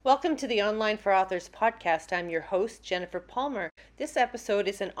Welcome to the Online for Authors podcast. I'm your host, Jennifer Palmer. This episode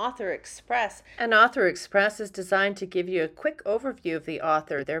is an Author Express. An Author Express is designed to give you a quick overview of the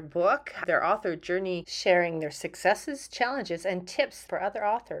author, their book, their author journey, sharing their successes, challenges, and tips for other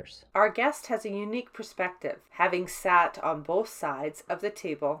authors. Our guest has a unique perspective, having sat on both sides of the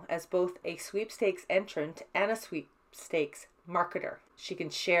table as both a sweepstakes entrant and a sweepstakes marketer. She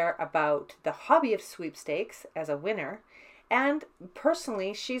can share about the hobby of sweepstakes as a winner, and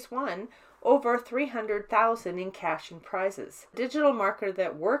personally, she's won over $300,000 in cash and prizes. A digital marketer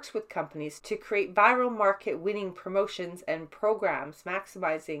that works with companies to create viral market-winning promotions and programs,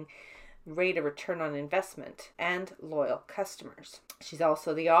 maximizing rate of return on investment and loyal customers. She's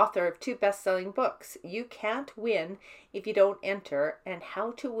also the author of 2 best-selling books, You Can't Win If You Don't Enter, and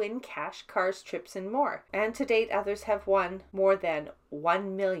How to Win Cash, Cars, Trips, and More. And to date, others have won more than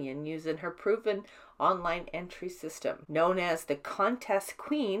 $1 million using her proven online entry system. Known as the Contest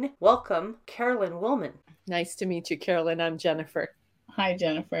Queen, welcome, Carolyn Wilman. Nice to meet you, Carolyn. I'm Jennifer. Hi,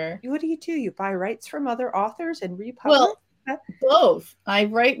 Jennifer. What do? You buy rights from other authors and republish? Well, both. I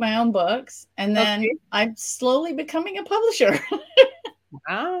write my own books, and then I'm slowly becoming a publisher.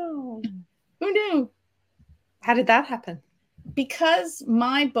 Wow. Who knew? How did that happen? Because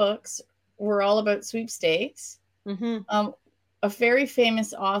my books were all about sweepstakes. A very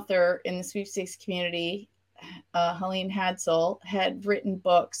famous author in the sweepstakes community, Helene Hadsell, had written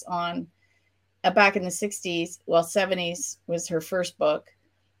books on, back in the 60s, 70s was her first book,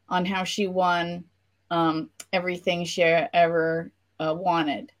 on how she won everything she ever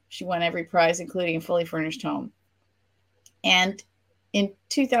wanted. She won every prize, including a fully furnished home. And in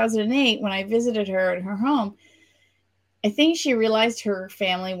 2008, when I visited her at her home, I think she realized her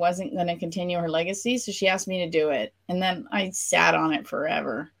family wasn't going to continue her legacy, so she asked me to do it. And then I sat on it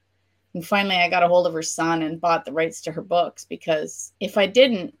forever. And finally, I got a hold of her son and bought the rights to her books, because if I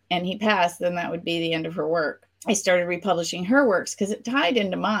didn't and he passed, then that would be the end of her work. I started republishing her works because it tied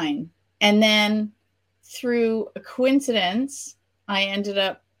into mine. And then through a coincidence, I ended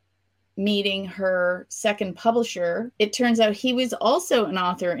up meeting her second publisher. It turns out he was also an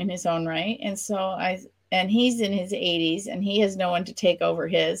author in his own right. And he's in his 80s and he has no one to take over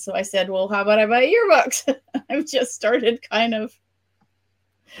his. So I said, well, how about I buy your books? I've just started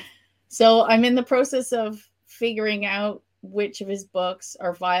So I'm in the process of figuring out which of his books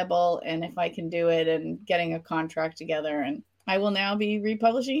are viable and if I can do it, and getting a contract together. And I will now be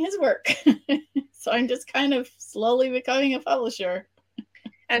republishing his work. So I'm just kind of slowly becoming a publisher.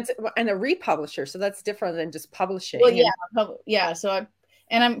 And a republisher. So that's different than just publishing. Well, yeah. So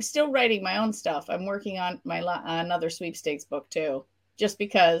I'm still writing my own stuff. I'm working on another sweepstakes book too, just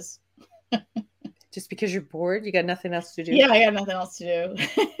because. Just because you're bored? You got nothing else to do? Yeah, I got nothing else to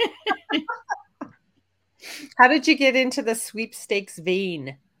do. How did you get into the sweepstakes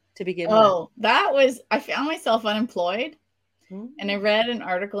vein to begin with? I found myself unemployed. And I read an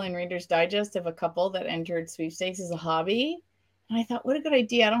article in Reader's Digest of a couple that entered sweepstakes as a hobby. And I thought, what a good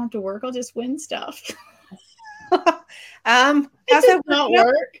idea. I don't have to work. I'll just win stuff. It does not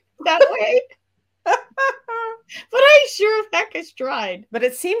work that way. But I sure as heck has tried. But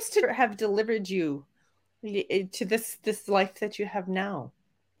it seems to have delivered you to this life that you have now.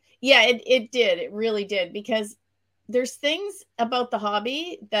 Yeah, it did. It really did. Because there's things about the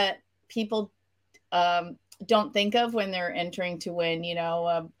hobby that people don't think of when they're entering to win,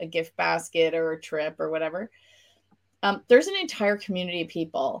 a gift basket or a trip or whatever. There's an entire community of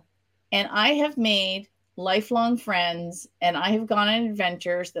people, and I have made lifelong friends, and I have gone on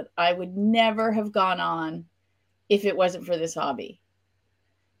adventures that I would never have gone on if it wasn't for this hobby.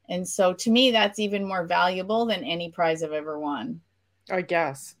 And so to me, that's even more valuable than any prize I've ever won. I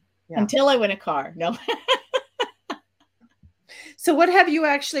guess. Yeah. Until I win a car. No. So what have you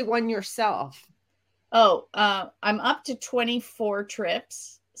actually won yourself? I'm up to 24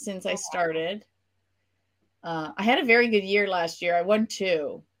 trips since I started. I had a very good year last year. I won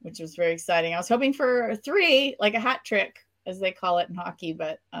 2, which was very exciting. I was hoping for 3, like a hat trick, as they call it in hockey,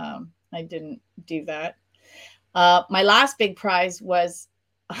 but I didn't do that. My last big prize was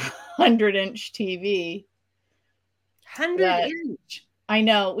a 100-inch TV. 100-inch? I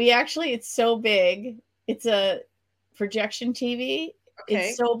know. It's so big. It's a projection TV. Okay.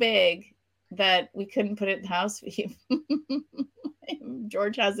 It's so big that we couldn't put it in the house.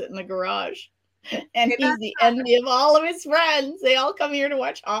 George has it in the garage. And he's the envy of all of his friends. They all come here to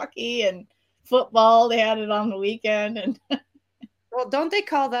watch hockey and football. They had it on the weekend. And well, don't they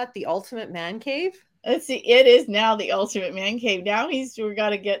call that the ultimate man cave? Let's see. It is now the ultimate man cave. Now we've got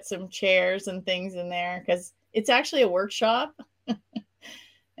to get some chairs and things in there because it's actually a workshop.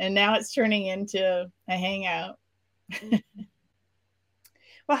 And now it's turning into a hangout.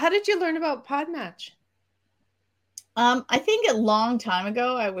 Well, how did you learn about Podmatch? I think a long time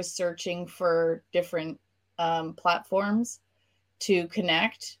ago, I was searching for different platforms to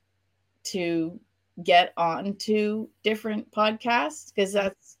connect, to get onto different podcasts, because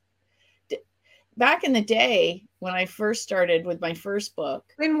that's back in the day when I first started with my first book.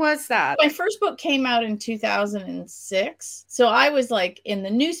 When was that? My first book came out in 2006. So I was like in the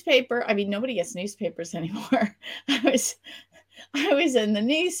newspaper. I mean, nobody gets newspapers anymore. I was in the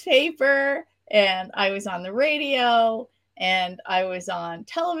newspaper, and I was on the radio, and I was on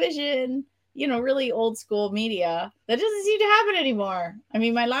television, really old school media. That doesn't seem to happen anymore. I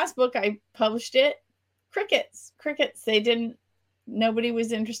mean, my last book, I published it. Crickets. Nobody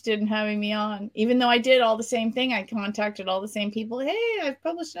was interested in having me on, even though I did all the same thing. I contacted all the same people. Hey, I've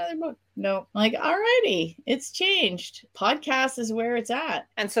published another book. No, like, alrighty, it's changed. Podcast is where it's at.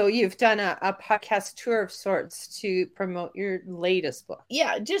 And so you've done a podcast tour of sorts to promote your latest book.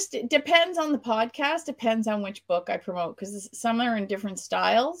 Yeah, just it depends on the podcast, depends on which book I promote, because some are in different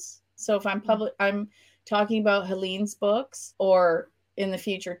styles. So if I'm talking about Helene's books, or in the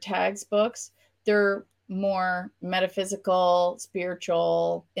future Tag's books, they're more metaphysical,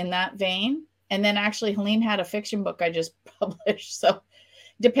 spiritual, in that vein. And then actually Helene had a fiction book I just published. So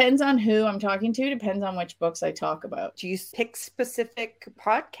depends on who I'm talking to, depends on which books I talk about. Do you pick specific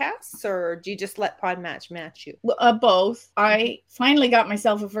podcasts, or do you just let Podmatch match you? Both. I finally got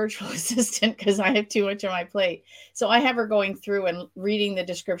myself a virtual assistant because I have too much on my plate. So I have her going through and reading the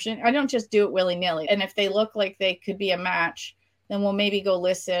description. I don't just do it willy-nilly. And if they look like they could be a match, then we'll maybe go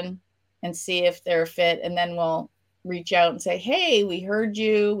listen and see if they're a fit. And then we'll reach out and say, hey, we heard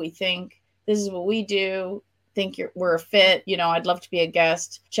you. We think this is what we do. Think we're a fit. I'd love to be a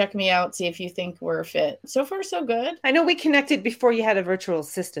guest. Check me out. See if you think we're a fit. So far, so good. I know we connected before you had a virtual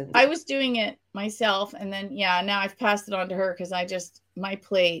assistant. I was doing it myself. And then, now I've passed it on to her because my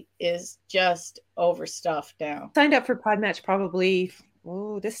plate is just overstuffed now. Signed up for Podmatch probably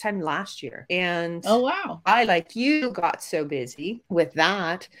this time last year. And oh, wow. I, like you, got so busy with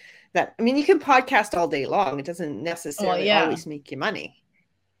that you can podcast all day long. It doesn't necessarily always make you money.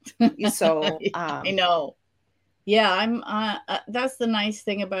 So I know. Yeah, I'm that's the nice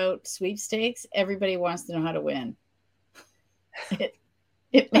thing about sweepstakes. Everybody wants to know how to win.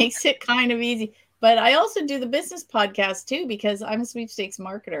 It makes it kind of easy. But I also do the business podcast too, because I'm a sweepstakes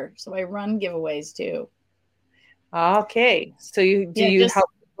marketer. So I run giveaways too. Okay. So do you help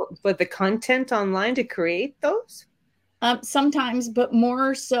with the content online to create those? Sometimes, but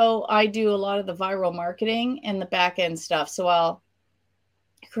more so I do a lot of the viral marketing and the back end stuff. So I'll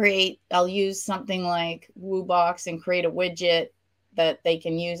use something like WooBox and create a widget that they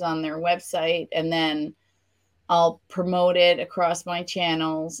can use on their website. And then I'll promote it across my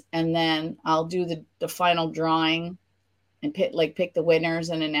channels. And then I'll do the final drawing and pick the winners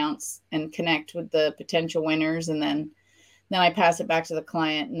and announce and connect with the potential winners. And then I pass it back to the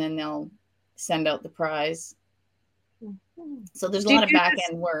client, and then they'll send out the prize. So there's a lot of back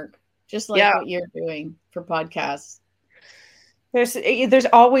end work, just like what you're doing for podcasts. There's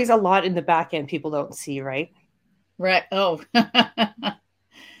always a lot in the back end people don't see, right? Right. Oh,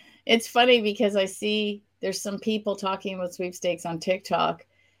 it's funny because I see there's some people talking about sweepstakes on TikTok,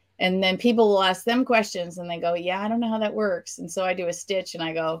 and then people will ask them questions and they go, yeah, I don't know how that works. And so I do a stitch and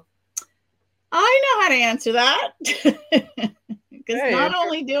I go, I know how to answer that. Because not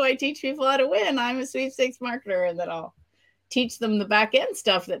only do I teach people how to win, I'm a sweepstakes marketer, and then I'll teach them the back end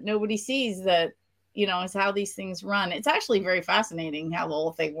stuff that nobody sees, that is how these things run. It's actually very fascinating how the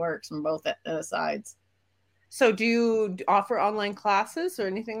whole thing works from both sides. So do you offer online classes or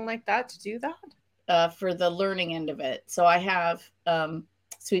anything like that to do that? For the learning end of it. So I have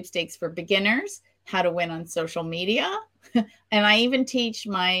sweepstakes for beginners, how to win on social media. And I even teach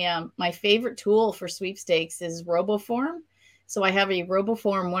my favorite tool for sweepstakes is RoboForm. So I have a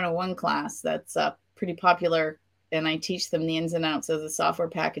RoboForm 101 class that's pretty popular. And I teach them the ins and outs of the software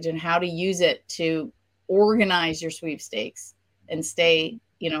package and how to use it to organize your sweepstakes and stay,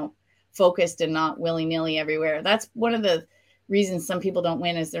 focused and not willy-nilly everywhere. That's one of the reasons some people don't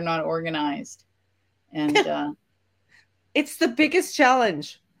win, is they're not organized. And it's the biggest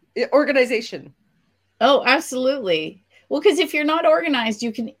challenge, organization. Oh, absolutely. Well, because if you're not organized,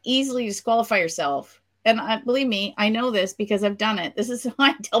 you can easily disqualify yourself. And believe me, I know this because I've done it. This is why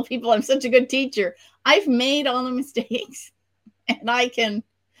I tell people I'm such a good teacher. I've made all the mistakes, and I can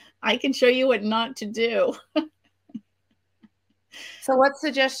show you what not to do. So what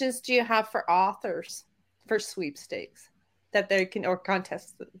suggestions do you have for authors for sweepstakes that they can, or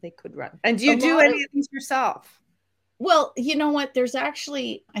contests that they could run? And do you do any of these yourself? Well, you know what? There's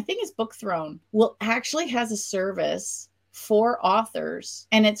actually, I think it's Book Throne, actually has a service 4 authors,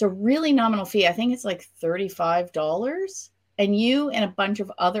 and it's a really nominal fee. I think it's like $35. And you and a bunch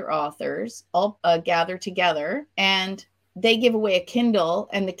of other authors all gather together, and they give away a Kindle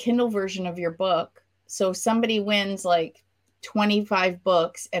and the Kindle version of your book. So somebody wins like 25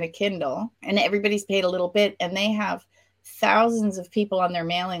 books and a Kindle, and everybody's paid a little bit, and they have thousands of people on their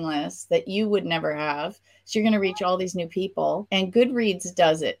mailing list that you would never have. So you're going to reach all these new people. And Goodreads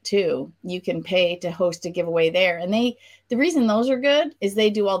does it too. You can pay to host a giveaway there. And the reason those are good is they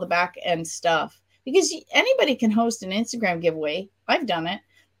do all the back end stuff, because anybody can host an Instagram giveaway. I've done it.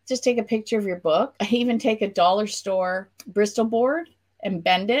 Just take a picture of your book. I even take a dollar store Bristol board and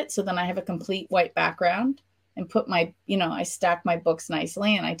bend it so then I have a complete white background, and put my, I stack my books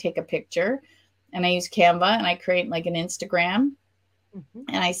nicely, and I take a picture, and I use Canva, and I create like an Instagram,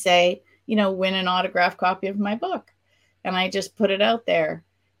 and I say, win an autographed copy of my book. And I just put it out there,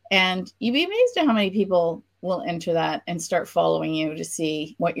 and you'd be amazed at how many people will enter that and start following you to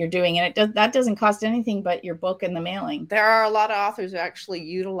see what you're doing. And that doesn't cost anything but your book and the mailing. There are a lot of authors who actually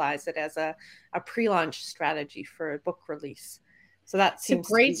utilize it as a pre-launch strategy for a book release. So that seems a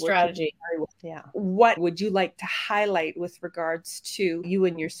great strategy. Yeah. What would you like to highlight with regards to you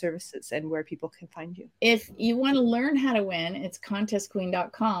and your services and where people can find you? If you want to learn how to win, it's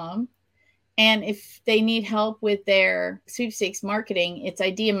contestqueen.com. And if they need help with their sweepstakes marketing, it's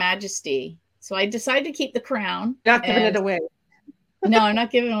Idea Majesty. So I decided to keep the crown. Not giving it away. No, I'm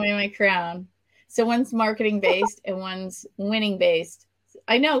not giving away my crown. So one's marketing based and one's winning based.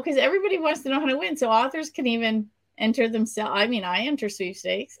 I know, because everybody wants to know how to win. So authors can even enter themselves. I mean, I enter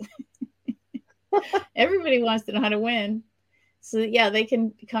sweepstakes. Everybody wants to know how to win. So yeah, they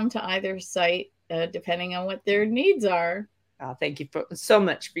can come to either site depending on what their needs are. Thank you so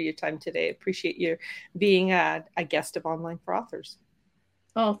much for your time today. Appreciate you being a guest of Online for Authors.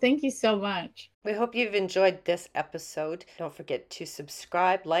 Oh, thank you so much. We hope you've enjoyed this episode. Don't forget to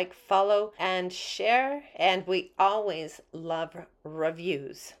subscribe, like, follow, and share. And we always love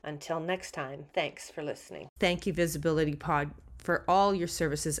reviews. Until next time, thanks for listening. Thank you, Visibility Pod, for all your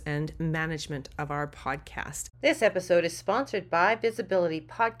services and management of our podcast. This episode is sponsored by Visibility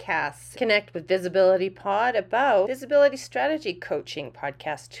Podcasts. Connect with Visibility Pod about visibility strategy coaching,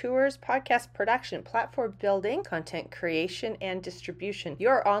 podcast tours, podcast production, platform building, content creation, and distribution.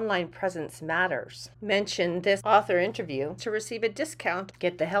 Your online presence matters. Mention this author interview to receive a discount.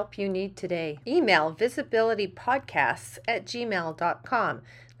 Get the help you need today. Email visibilitypodcasts@gmail.com.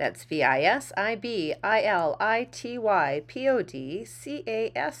 That's visibility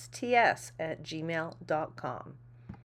podcasts@gmail.com.